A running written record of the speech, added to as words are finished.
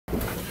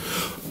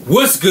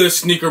What's good,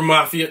 Sneaker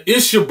Mafia?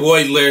 It's your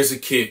boy, Layers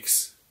of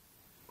Kicks.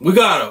 We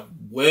got a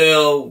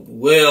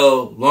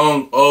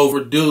long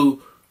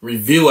overdue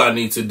review I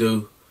need to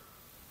do.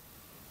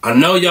 I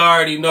know y'all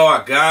already know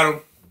I got them.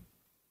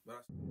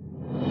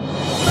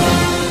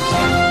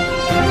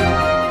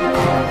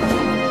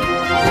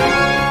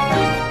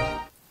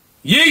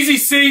 Yeezy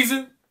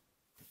season.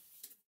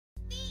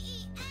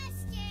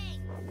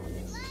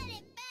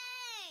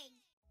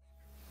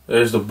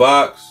 There's the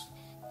box.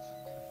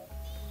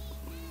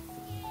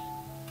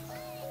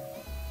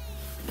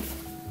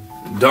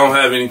 Don't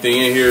have anything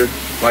in here.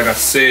 Like I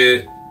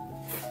said,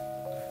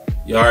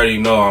 you already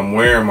know I'm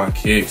wearing my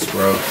kicks,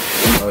 bro.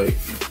 Like,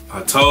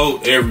 I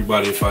told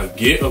everybody if I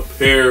get a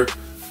pair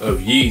of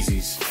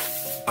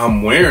Yeezys,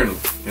 I'm wearing them.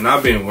 And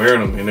I've been wearing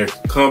them and they're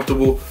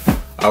comfortable.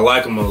 I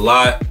like them a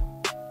lot.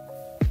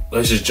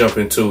 Let's just jump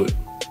into it.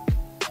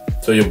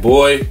 So your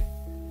boy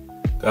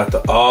got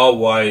the all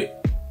white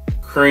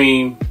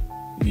cream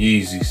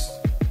Yeezys.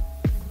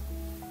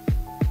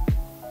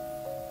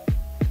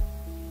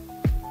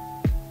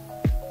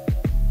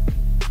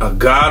 I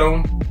got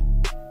them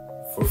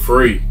for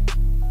free.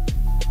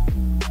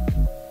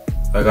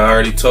 Like I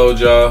already told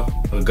y'all,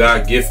 a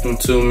guy gifted them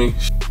to me.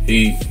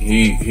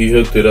 He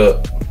hooked it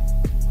up.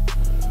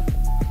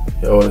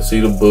 Y'all wanna see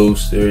the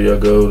boost? There y'all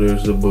go,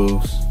 there's the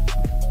boost.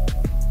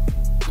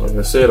 Like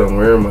I said, I'm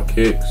wearing my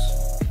kicks.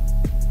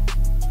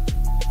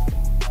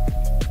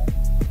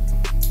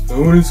 I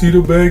wanna see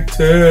the back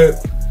tab.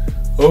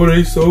 Oh,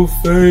 they so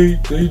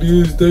fake. They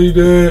this, they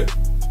that.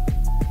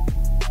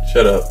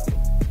 Shut up.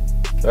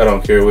 I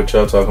don't care what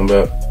y'all talking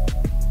about.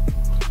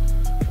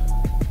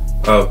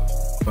 Oh,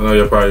 I know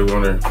y'all probably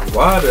wondering,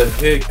 why the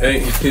heck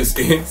ain't his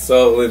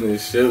insole in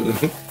his shoe?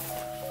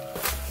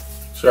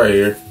 It's right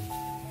here.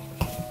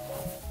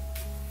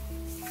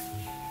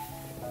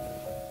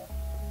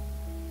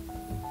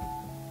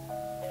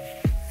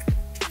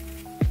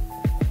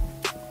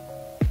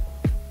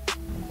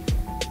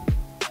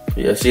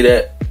 Yeah, see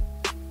that?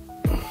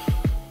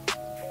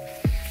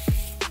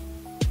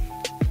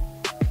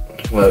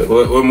 Like,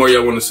 what more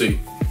y'all want to see?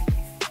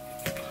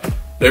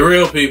 They're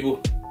real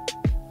people.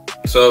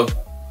 So,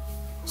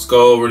 let's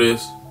go over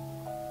this.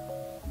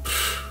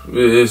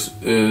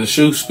 The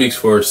shoe speaks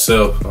for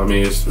itself. I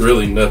mean, it's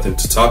really nothing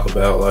to talk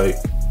about. Like,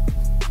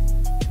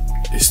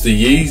 it's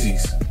the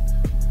Yeezys.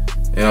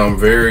 And I'm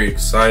very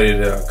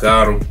excited that I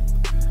got them.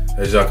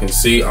 As y'all can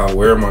see, I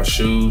wear my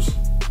shoes.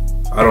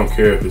 I don't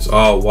care if it's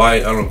all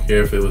white. I don't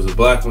care if it was a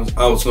black one.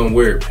 I was gonna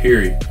wear it,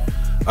 period.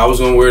 I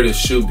was gonna wear this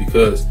shoe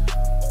because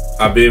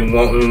I've been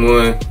wanting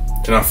one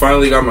and I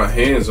finally got my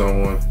hands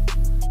on one.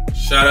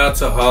 Shout out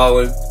to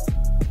Holland.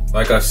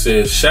 Like I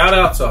said, shout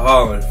out to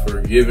Holland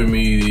for giving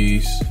me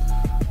these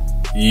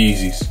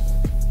Yeezys.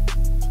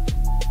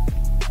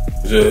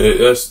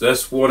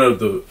 That's one of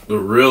the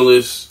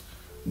realest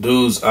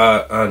dudes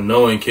I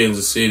know in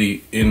Kansas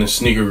City in the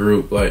sneaker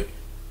group. Like,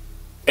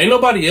 ain't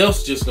nobody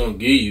else just gonna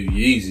give you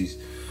Yeezys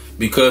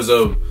because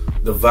of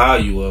the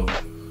value of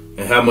them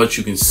and how much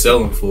you can sell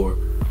them for.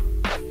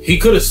 He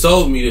could have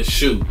sold me this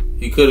shoe.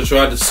 He could have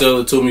tried to sell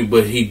it to me,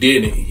 but he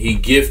didn't. He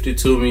gifted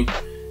to me,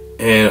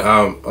 and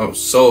I'm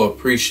so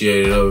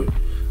appreciative of it.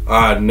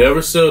 I'd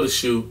never sell the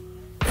shoe,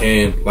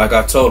 and like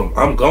I told him,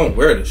 I'm gonna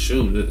wear the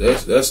shoe.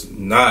 That's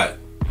not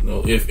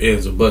no ifs,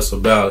 ands, or buts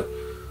about it.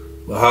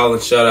 But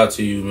Holland, shout out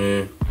to you,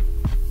 man.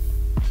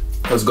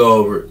 Let's go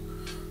over it.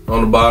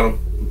 On the bottom,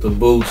 the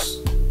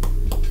boost.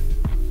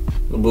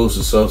 The boost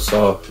is so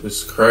soft.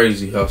 It's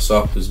crazy how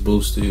soft this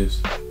boost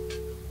is.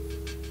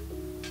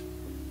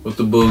 With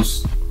the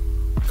boost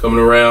coming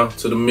around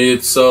to the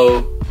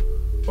midsole,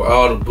 where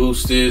all the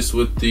boost is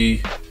with the,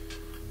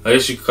 I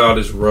guess you could call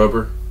this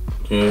rubber.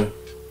 Yeah.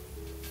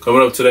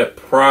 Coming up to that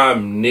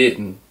prime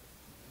knitting,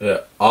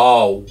 that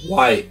all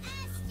white,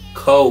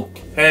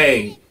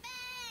 cocaine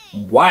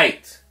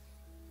white.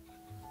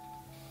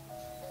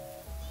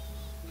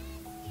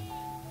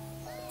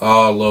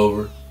 All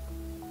over.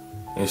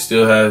 And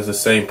still has the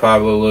same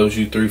Pablo Loves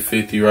You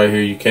 350 right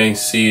here. You can't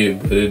see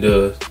it, but it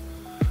does.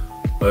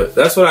 But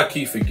that's what I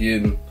keep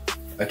forgetting.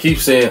 I keep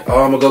saying,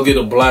 oh, I'm gonna go get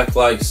a black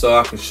light so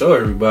I can show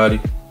everybody,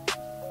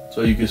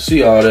 so you can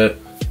see all that.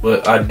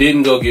 But I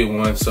didn't go get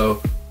one,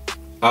 so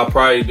I'll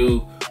probably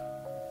do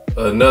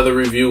another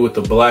review with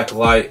the black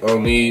light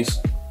on these.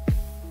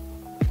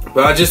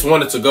 But I just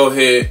wanted to go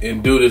ahead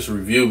and do this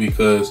review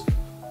because,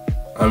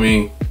 I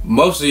mean,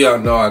 most of y'all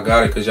know I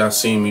got it because y'all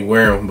seen me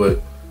wear them,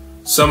 but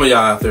some of y'all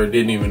out there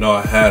didn't even know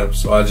I had them.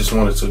 So I just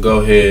wanted to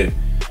go ahead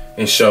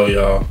and show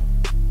y'all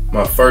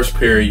my first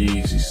pair of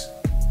Yeezys.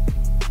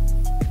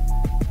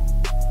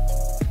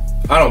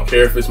 I don't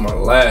care if it's my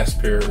last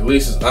pair. At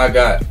least I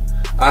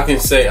can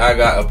say I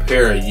got a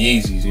pair of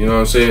Yeezys. You know what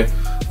I'm saying?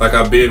 Like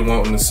I've been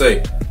wanting to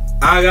say,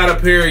 I got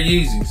a pair of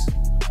Yeezys.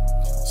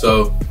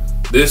 So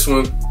this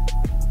one,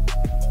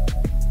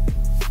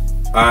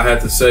 I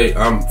have to say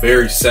I'm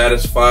very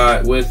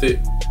satisfied with it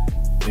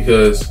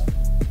because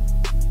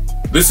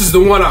this is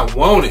the one I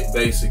wanted,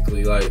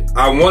 basically. Like,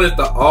 I wanted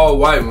the all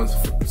white ones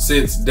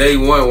since day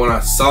one when I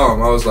saw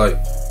them. I was like,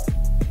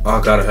 I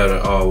gotta have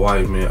it all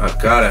white, man. I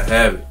gotta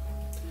have it.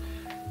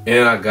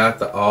 And I got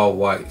the all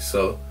white.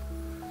 So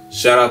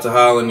shout out to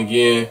Holland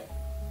again.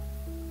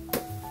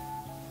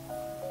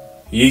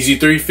 Yeezy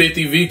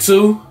 350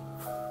 V2.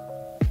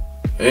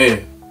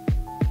 And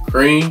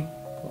cream,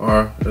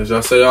 or as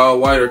y'all say, all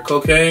white or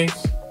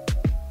cocaines.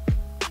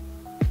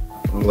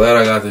 I'm glad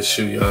I got this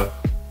shoe, y'all.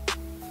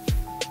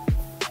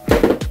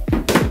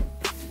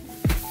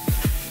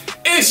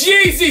 It's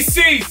Yeezy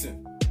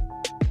season.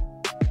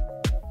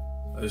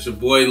 It's your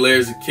boy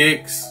Layers of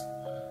Kicks.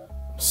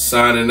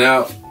 Signing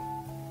out.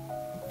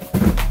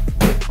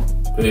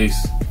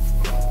 Peace.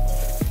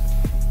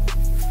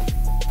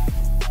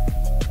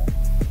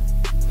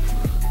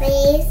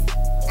 Please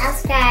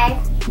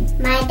subscribe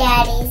my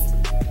daddy's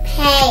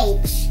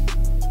page.